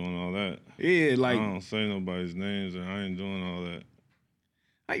 I ain't doing all that. Yeah, I like, don't say nobody's names, and I ain't doing all that.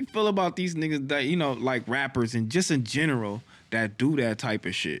 how you feel about these niggas that, you know, like rappers and just in general that do that type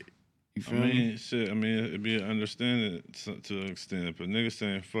of shit? You I feel me? mean, shit. I mean, it'd be understanding to an extent. If a nigga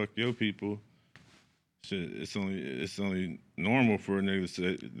saying "fuck your people," shit, it's only normal for a nigga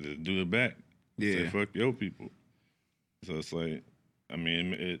to do it back. Yeah. Say "fuck your people." So it's like, I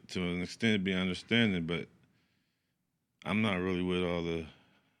mean, to an extent, it'd be understanding, but I'm not really with all the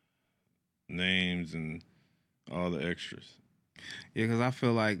names and all the extras. Yeah, because I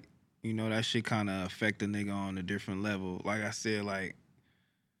feel like, you know, that shit kind of affect a nigga on a different level. Like I said, like,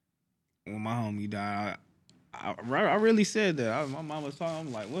 when my homie died, I really said that. My mom was talking,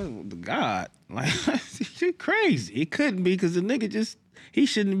 I'm like, what the God? Like, shit crazy. It couldn't be because the nigga he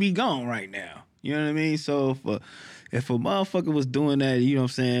shouldn't be gone right now. You know what I mean? So if a motherfucker was doing that, you know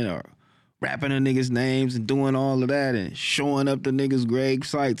what I'm saying, or rapping the niggas' names and doing all of that and showing up the niggas' grave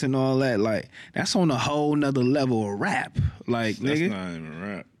sites and all that, like, that's on a whole nother level of rap. Like, That's nigga. not even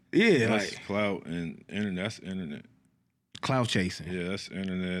rap. Yeah, That's like clout and internet. That's internet. clout chasing. Yeah, that's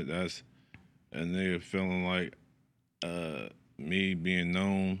internet. That's a nigga feeling like me being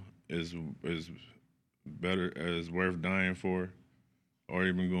known is better, is worth dying for, or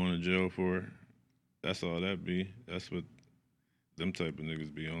even going to jail for. That's all that be. That's what them type of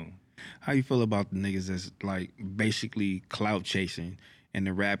niggas be on. How you feel about the niggas that's like basically clout chasing in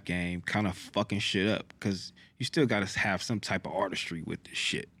the rap game, kind of fucking shit up? Because you still got to have some type of artistry with this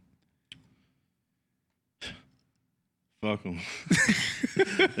shit. Fuck them.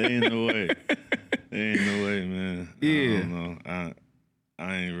 They ain't no way. They ain't no way, man. Yeah. I don't know.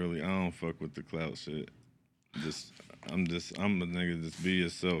 I ain't really. I don't fuck with the clout shit. I'm a nigga. Just be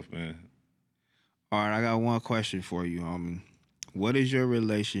yourself, man. All right, I got one question for you, homie. What is your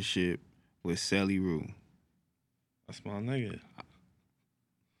relationship with Celly Rue? That's my nigga.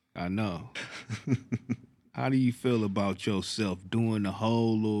 I know. How do you feel about yourself doing the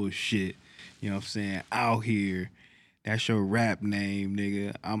whole little shit? You know what I'm saying? Out here. That's your rap name,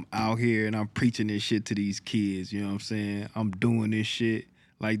 nigga. I'm out here and I'm preaching this shit to these kids. You know what I'm saying? I'm doing this shit.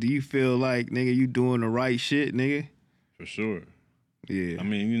 Like, do you feel like, nigga, you doing the right shit, nigga? For sure. Yeah. I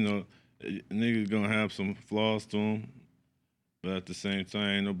mean, you know, niggas gonna have some flaws to them, but at the same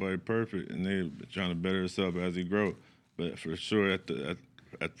time, ain't nobody perfect, and they trying to better themselves as they grow. But for sure,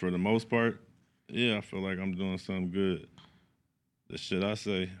 for the most part, yeah, I feel like I'm doing something good. The shit I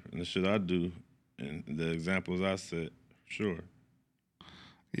say and the shit I do, and the examples I set, sure.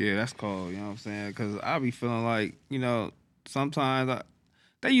 Yeah, that's cool. You know what I'm saying? Because I be feeling like, you know, sometimes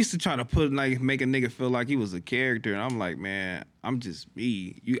they used to try to make a nigga feel like he was a character, and I'm like, man, I'm just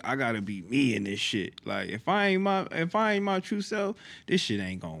me. I gotta be me in this shit. Like, if I ain't my true self, this shit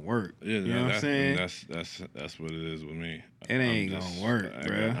ain't gonna work. Yeah, you know what I'm saying? That's what it is with me. It ain't gonna work,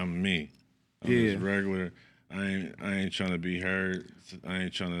 bruh. I'm me. I'm just regular. I ain't trying to be heard. I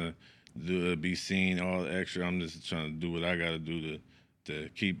ain't trying to be seen all the extra. I'm just trying to do what I gotta do to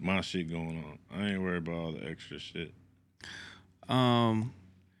keep my shit going on. I ain't worried about all the extra shit.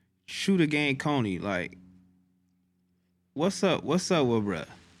 ShooterGang Kony, like, what's up with bruh?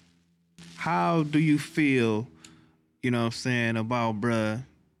 How do you feel, you know what I'm saying, about bruh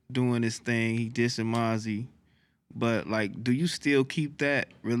doing this thing? He dissing Mozzy, but, like, do you still keep that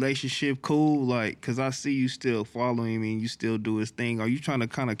relationship cool? Like, because I see you still following him and you still do his thing. Are you trying to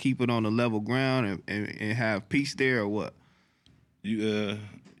kind of keep it on the level ground and have peace there, or what? You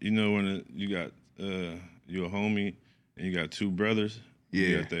know, when you got you a homie and you got two brothers,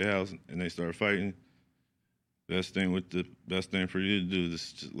 you at their house and they start fighting. Best thing for you to do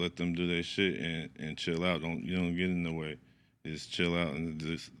is just let them do their shit and chill out. You don't get in the way. Just chill out and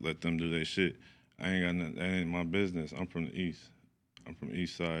just let them do their shit. I ain't got nothing. That ain't my business. I'm from the East. I'm from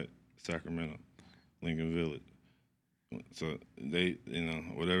East Side, Sacramento, Lincoln Village. So they, you know,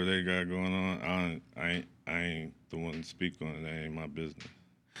 whatever they got going on, I ain't the one to speak on it. That ain't my business.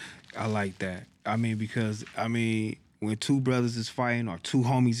 I like that. I mean, because, when two brothers is fighting or two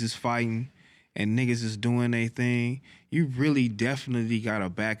homies is fighting and niggas is doing their thing, you really definitely got to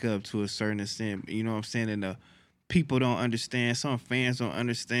back up to a certain extent. You know what I'm saying? And the people don't understand. Some fans don't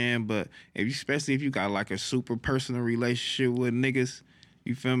understand. But especially if you got like a super personal relationship with niggas,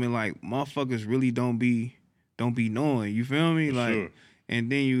 You feel me? Like motherfuckers really don't be knowing. You feel me? Like, sure.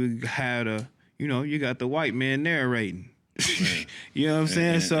 and then you had you got the white man narrating. You know what I'm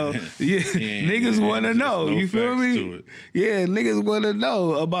saying? So niggas want to know. No you feel me? Yeah, niggas want to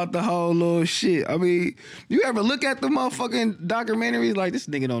know about the whole little shit. I mean, you ever look at the motherfucking documentaries like this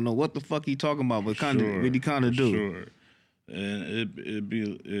nigga don't know what the fuck he talking about, but he kind of do. Sure. And it'd be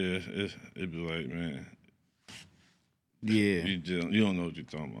like, man, yeah, you don't know what you're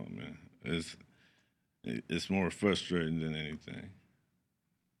talking about, man. It's more frustrating than anything.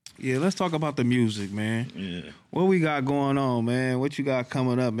 Yeah, let's talk about the music, man. Yeah. What we got going on, man? What you got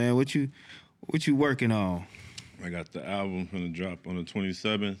coming up, man? What you working on? I got the album gonna drop on the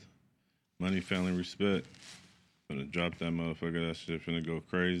 27th. Money, Family, Respect. Gonna drop that motherfucker. That shit finna go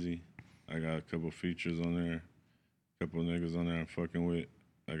crazy. I got a couple features on there. A couple niggas on there I'm fucking with.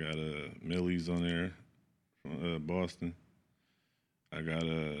 I got Millie's on there from Boston. I got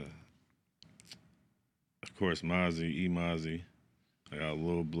of course Mozzy, Mozzy. I got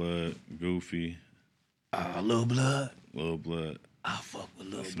Lil Blood, Goofy. Lil Blood. Lil Blood. I fuck with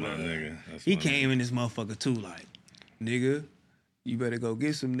Lil That's Blood. my nigga. He came in this motherfucker too, like, nigga, you better go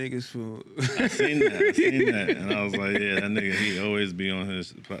get some niggas for. I seen that. And I was like, yeah, that nigga, he always be on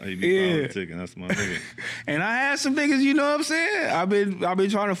his, he be politicking. That's my nigga. And I had some niggas, you know what I'm saying? I've been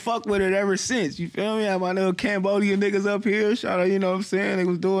trying to fuck with it ever since. You feel me? I had my little Cambodian niggas up here. Shout out, you know what I'm saying? They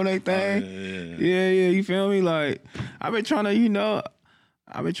was doing their thing. Yeah, you feel me? Like, I've been trying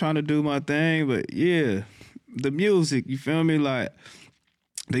to do my thing, but yeah, the music, you feel me? Like,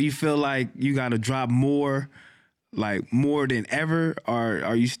 do you feel like you got to drop more than ever, or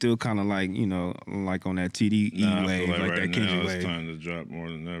are you still kind of like, you know, like on that TDE wave, like right that Kendrick wave? It's time to drop more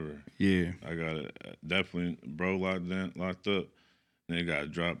than ever. Yeah, I got it. Definitely, bro, locked up. And they got to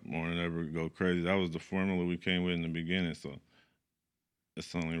drop more than ever, go crazy. That was the formula we came with in the beginning, so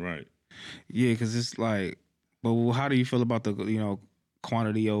it's only right. Yeah, because it's like, but how do you feel about the, you know,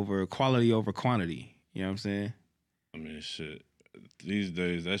 quality over quantity? You know what I'm saying? I mean, shit. These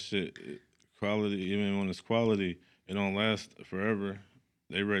days, that shit, quality, even when it's quality, it don't last forever.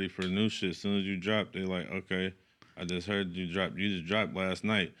 They ready for new shit. As soon as you drop, they like, okay, I just heard you just dropped last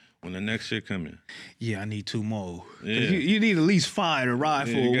night. When the next shit coming? Yeah, I need 2 more. Yeah. You need at least 5 to ride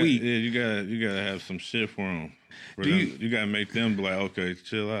for a week. Yeah, you gotta have some shit for them. You gotta make them be like, okay,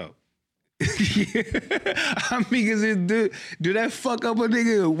 chill out. Yeah. I mean, cause do that fuck up a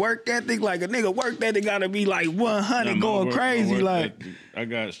nigga work ethic? Like a nigga work ethic gotta be like 100 going crazy. Like I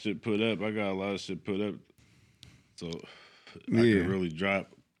got shit put up. I got a lot of shit put up. So I can really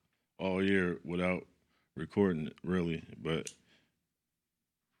drop all year without recording it, really. But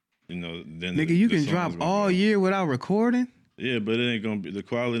you know, then nigga, you can drop all year without recording? Yeah, but it ain't gonna be, the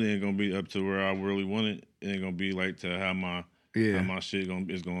quality ain't gonna be up to where I really want it. It ain't gonna be like to how my shit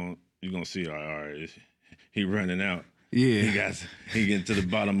you're gonna see, all right, he running out. Yeah. He getting to the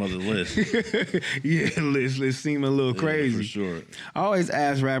bottom of the list. Yeah, list seem a little crazy. For sure. I always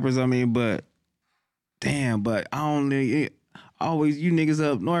ask rappers, I mean, but damn, but I don't always, you niggas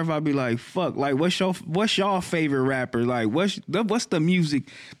up north, I be like, fuck, like what's y'all favorite rapper? Like what's the music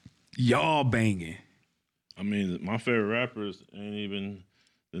y'all banging? I mean, my favorite rappers ain't even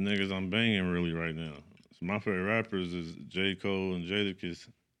the niggas I'm banging really right now. So my favorite rappers is J. Cole and Jadakiss.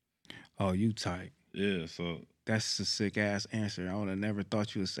 Oh, you tight. Yeah, so that's a sick ass answer. I would have never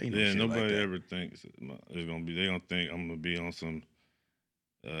thought you would say no shit nobody like that. ever thinks it's gonna be. They don't think I'm gonna be on some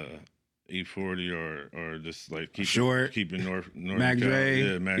E40 or just like keeping North Mac Dre.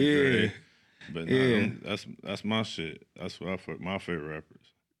 Yeah, Mac Dre. But that's my shit. That's what I fuck my favorite rappers.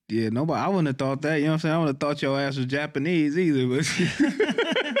 Yeah, nobody. I wouldn't have thought that. You know what I'm saying? I wouldn't have thought your ass was Japanese either. But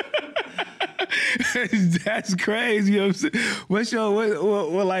that's crazy. You know what I'm saying? What's your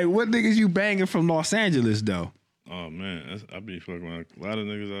what niggas you banging from Los Angeles though? Oh man, I be fucking with a lot of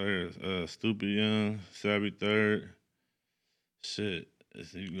niggas out here. Stupid Young, Savvy Third. Shit,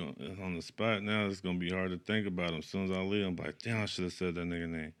 it's on the spot now. It's gonna be hard to think about him. As soon as I leave, I'm like, damn, I should have said that nigga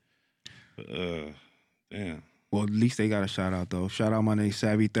name. But damn. Well, at least they got a shout out though. Shout out my nigga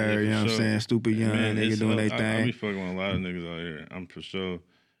Savvy Third. You know what I'm saying? Stupid Young nigga doing their thing. I be fucking with a lot of niggas out here. I'm for sure.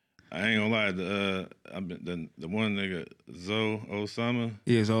 I ain't gonna lie. I've been the one nigga Zoe Osama.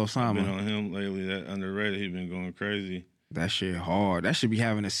 Yeah, Zoe Osama. I've been on him lately. That underrated. He been going crazy. That shit hard. That should be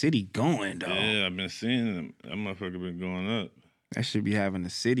having the city going though. Yeah, I've been seeing him. That motherfucker been going up. That should be having the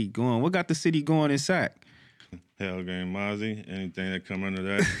city going. What got the city going in Sac? ShooterGang, Mozzy. Anything that come under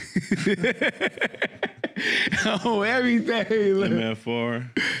that. Oh, everything. MF4.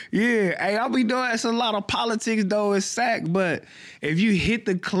 Yeah, hey, I'll be doing. It's a lot of politics though. It's Sac, but if you hit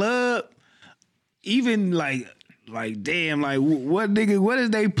the club, even like like, damn, like, what is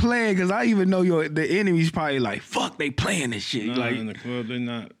they playing? Because I even know the enemy's probably like, fuck, they playing this shit. Nah, like in the club, they're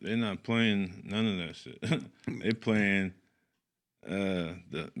not playing none of that shit. They playing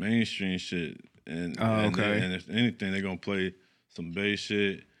the mainstream shit. And if anything, they're gonna play some bass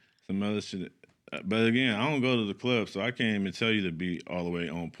shit, some other shit. But again, I don't go to the club, so I can't even tell you to be all the way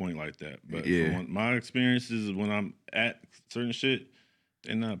on point like that. But from my experiences, when I'm at certain shit,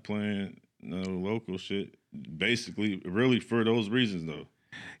 they're not playing no local shit. Basically, really for those reasons though.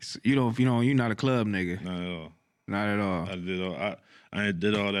 You're not a club nigga. Not at all. Not at all. I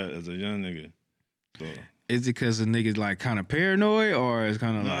did all that as a young nigga. So is it because the niggas like kind of paranoid, or it's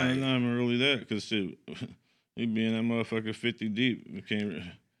kind of like? Not even really that. Cause shit, you be in that motherfucker 50 deep. You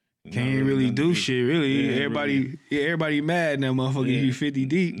can't really do shit, really. Yeah, everybody mad in that motherfucker. You 50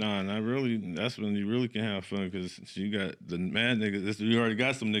 deep. Nah, not really. That's when you really can have fun because you got the mad niggas. You already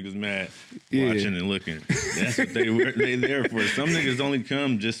got some niggas mad watching and looking. That's what they there for. Some niggas only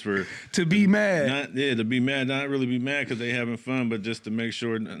come just for to be mad. To be mad. Not really be mad because they having fun, but just to make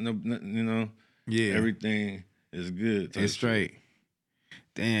sure everything is good. It's straight.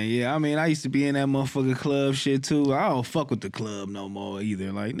 Damn, yeah. I mean, I used to be in that motherfucking club shit too. I don't fuck with the club no more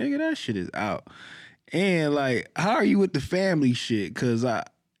either. Like, nigga, that shit is out. And like, how are you with the family shit? Cause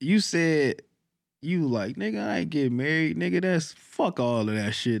you said you like, nigga, I ain't getting married, nigga. That's fuck all of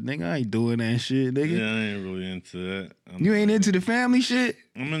that shit, nigga. I ain't doing that shit, nigga. Yeah, I ain't really into that. You ain't into the family shit?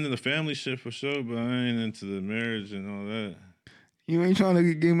 I'm into the family shit for sure, but I ain't into the marriage and all that. You ain't trying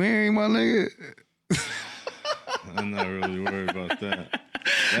to get married, my nigga? I'm not really worried about that.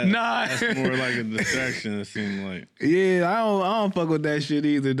 That's more like a distraction. It seemed like. Yeah, I don't fuck with that shit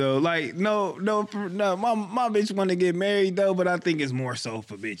either though. Like no. My bitch want to get married though, but I think it's more so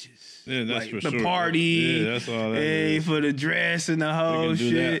for bitches. Yeah, that's like, for the sure. The party. Yeah, that's all that is. For the dress and the whole you can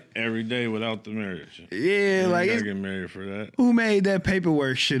do shit. That every day without the marriage. Yeah, like you gotta get married for that. Who made that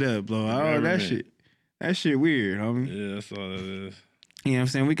paperwork shit up, bro? That shit weird, homie. Yeah, that's all that is. You know what I'm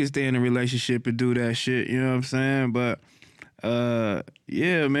saying? We can stay in a relationship and do that shit. You know what I'm saying? But.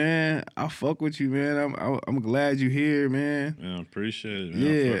 Yeah, man, I fuck with you, man. I'm glad you here, man. Man, I appreciate it, man.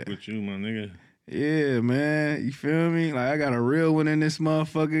 Yeah. I fuck with you, my nigga. Yeah, man. You feel me? Like, I got a real one in this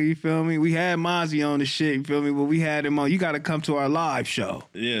motherfucker, you feel me? We had Mozzy on the shit, you feel me? But we had him on. You got to come to our live show.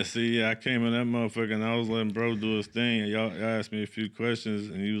 Yeah, see, I came in that motherfucker and I was letting bro do his thing. And y'all asked me a few questions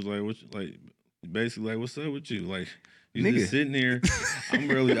and he was like, basically like, what's up with you? Like, you just sitting here.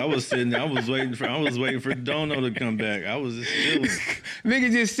 I was sitting there. I was waiting for Dono to come back. I was just chilling. Nigga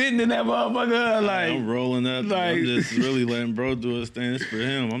just sitting in that motherfucker like. I'm rolling up. Like, I'm just really letting bro do his thing. It's for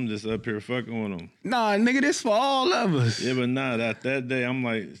him. I'm just up here fucking with him. Nah, nigga, this for all of us. Yeah, but that day, I'm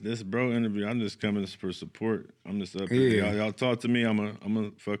like, this bro interview, I'm just coming for support. I'm just up here. Y'all talk to me. I'm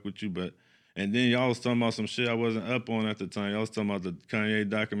gonna fuck with you, but. And then y'all was talking about some shit I wasn't up on at the time. Y'all was talking about the Kanye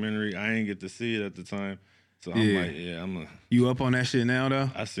documentary. I ain't get to see it at the time. So I'm like, You up on that shit now, though?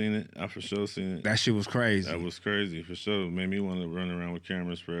 I seen it. I for sure seen it. That shit was crazy. That was crazy, for sure. Made me want to run around with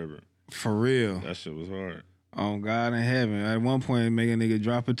cameras forever. For real. That shit was hard. Oh, God in heaven. At one point, it made a nigga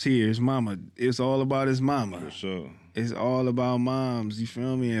drop a tear. His mama. It's all about his mama. For sure. It's all about moms, you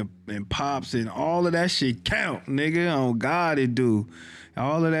feel me? And pops and all of that shit count, nigga. On God, it do.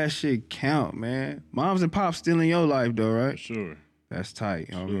 All of that shit count, man. Moms and pops still in your life, though, right? For sure. That's tight.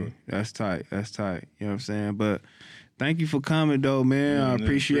 You know what I mean? That's tight. You know what I'm saying? But thank you for coming, though, man. I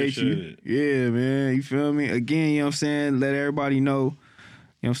appreciate you. Yeah, man. You feel me? Again, you know what I'm saying? Let everybody know, you know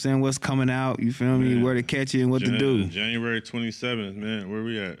what I'm saying, what's coming out. You feel me? Where to catch it and what to do. January 27th, man. Where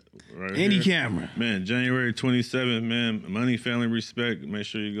we at? Right Any here? camera. Man, January 27th, man. Money, family, respect. Make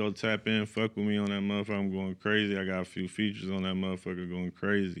sure you go tap in. Fuck with me on that motherfucker. I'm going crazy. I got a few features on that motherfucker going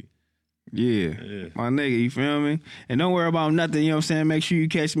crazy. Yeah, my nigga, you feel me? And don't worry about nothing, you know what I'm saying? Make sure you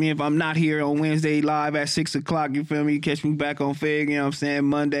catch me if I'm not here on Wednesday live at 6 o'clock, you feel me? You catch me back on Fig, you know what I'm saying?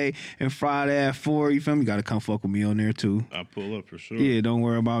 Monday and Friday at 4, you feel me? You gotta come fuck with me on there too. I pull up for sure. Yeah, don't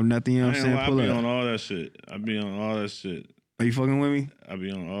worry about nothing, you know what I'm saying? Pull up. I be on all that shit. I be on all that shit. Are you fucking with me? I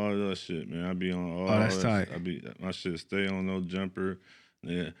be on all that shit, man. I be on all that. Oh, that's tight. My shit stay on no jumper.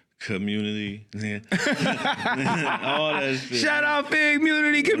 Yeah. Community, yeah. All that shit. Shout out Big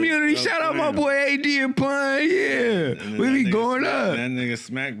Community. Shout out my boy AD and Pun. Yeah, we be going up. That nigga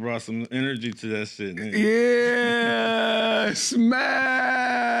Smack brought some energy to that shit, nigga. Yeah,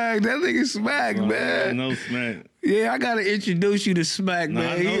 Smack. That nigga Smack, man. I know Smack. Yeah, I gotta introduce you to Smack, man.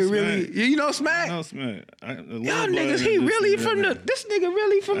 I know He Smack. Really, you know Smack? I know Smack. Y'all niggas, he really from this nigga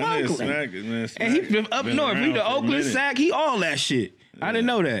really from Oakland. Smack, man. Smack And he from up north. We the Oakland Sac. He all that shit. I didn't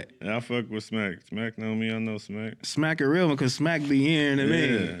know that. Yeah, I fuck with Smack. Smack know me, I know Smack. Smack a real one, cause Smack be hearing to me.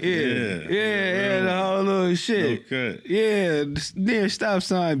 Yeah, The whole little shit. No cut. Yeah, near stop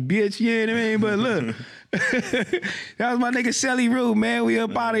sign, bitch. You know what I mean? But look, that was my nigga Celly Rue, man. We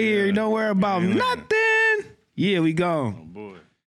up out of here. Don't worry about nothing. Yeah, we gone.